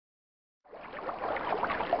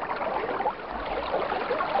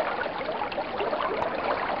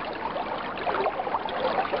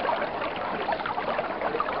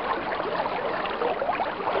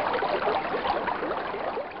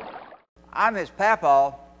I'm his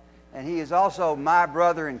papa, and he is also my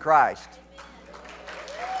brother in Christ.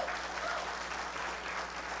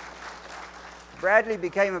 Bradley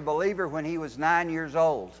became a believer when he was 9 years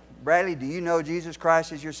old. Bradley, do you know Jesus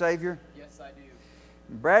Christ as your Savior? Yes, I do.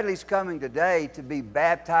 Bradley's coming today to be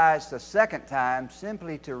baptized a second time,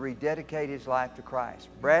 simply to rededicate his life to Christ.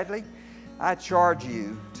 Bradley, I charge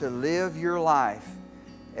you to live your life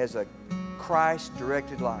as a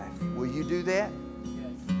Christ-directed life. Will you do that?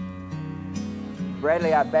 Yes.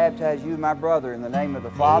 Bradley, I baptize you, my brother, in the name of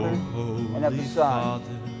the Father, and of the Son,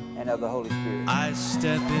 and of the Holy Spirit. I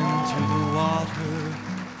step into the water,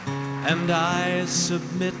 and I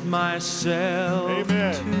submit myself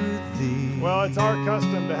to Thee. Well, it's our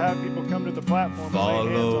custom to have people come to the platform and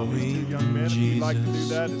lay hands on these two young men. If you'd like to do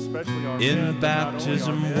that, especially our men, in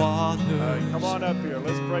baptism water, come on up here.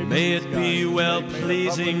 Let's pray for may these it be guys.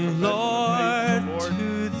 well-pleasing, Lord, to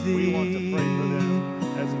We want to Thee. pray for them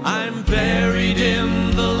as a church. I'm buried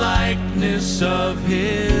in the likeness of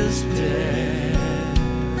His death,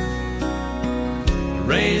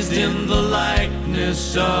 raised in the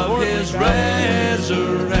likeness of His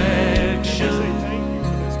resurrection,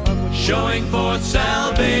 showing forth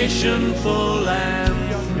salvation full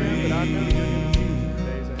and free,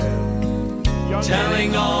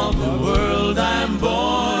 telling all the world I'm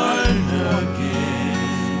born again.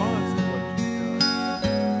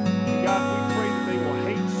 God, we pray that they will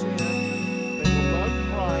hate sin, they will love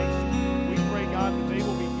Christ. We pray, God, that they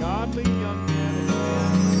will be godly young men and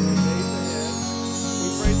women in the days ahead. We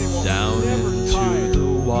pray they will Down never into tire the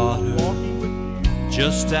of water, walking with you.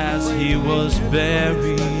 just as He was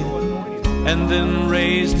buried and then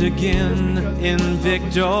raised again in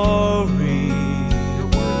victory,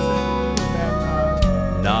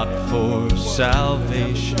 not for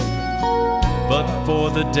salvation, but for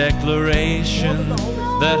the declaration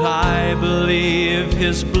that I believe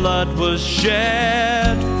His blood was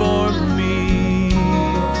shed for me.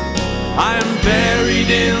 I'm buried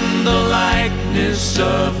in the likeness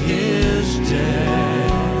of His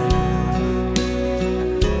death,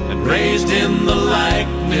 and raised in the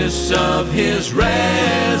likeness of His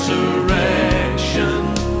resurrection,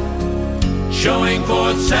 showing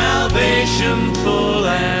forth salvation full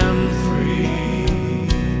and free,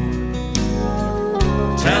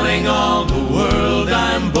 telling all the world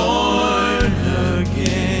I'm born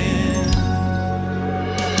again.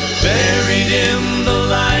 Buried in the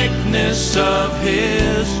likeness of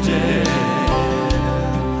His death,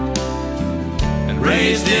 and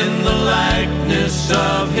raised in the likeness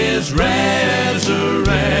of His resurrection,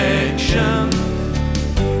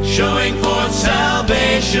 showing forth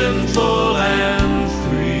salvation full and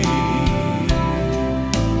free,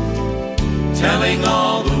 telling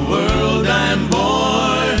all the world I'm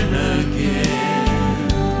born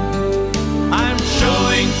again. I'm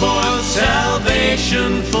showing forth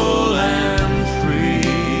salvation full and free,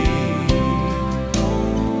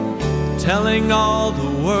 telling all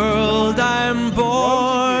the world I'm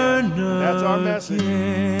born again. That's our message.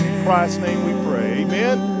 In Christ's name we pray.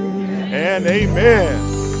 Amen and amen.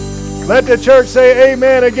 Let the church say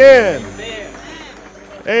amen again.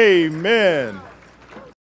 Amen.